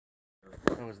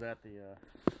What was that? The You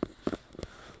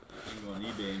can go on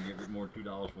eBay and get more than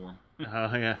 $2 for them.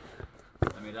 oh yeah.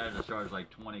 I mean, I had to charge like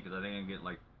 20 because I think I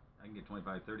can get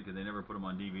 25, 30 because they never put them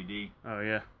on DVD. Oh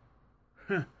yeah.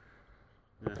 Yeah.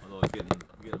 Although it's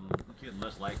getting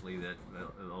less likely that,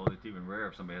 although it's even rare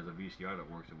if somebody has a VCR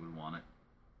that works, that would want it.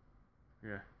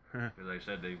 Yeah. Because like I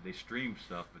said, they stream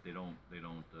stuff, but they don't. What's it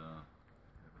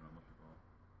called?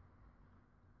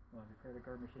 Well, your credit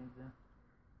card machines then?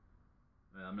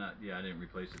 I'm not. Yeah, I didn't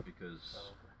replace it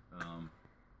because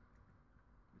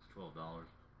it's $12.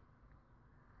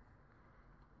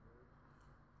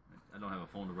 I don't have a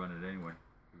phone to run it anyway.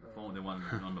 The phone they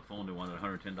wanted on the phone. They wanted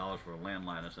 $110 for a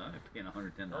landline. I said I'm paying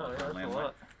 $110 for a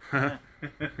landline.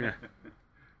 Yeah.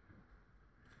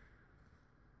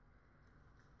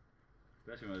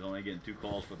 Especially when I was only getting 2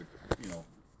 calls for the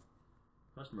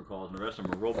customer calls, and the rest of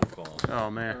them are robocalls.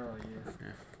 Oh man. Oh yeah.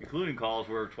 Including calls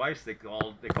where twice they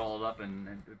called up and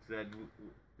it said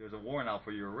there's a warrant out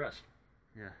for your arrest.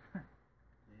 Yeah.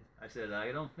 I said,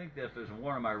 I don't think that if there's a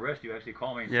warrant on my arrest, you actually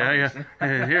call me. And Yeah,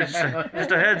 yeah. Here's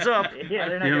just a heads up. Yeah,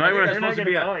 they're not You gonna, might wanna- they're not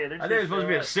gonna call you. I think it's supposed to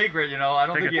be a secret, you know. I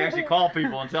don't think you actually call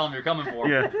people and tell them you're coming for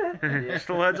them. Yeah. Just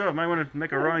a heads up. Might want to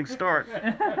make a running start.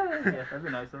 Yeah, that'd be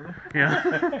nice of them.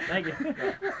 Yeah. Thank you.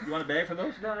 You want a bag for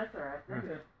those? No, that's all right. Thank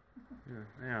you.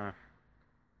 Yeah.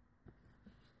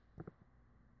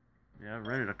 Yeah. I've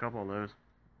rented a couple of those.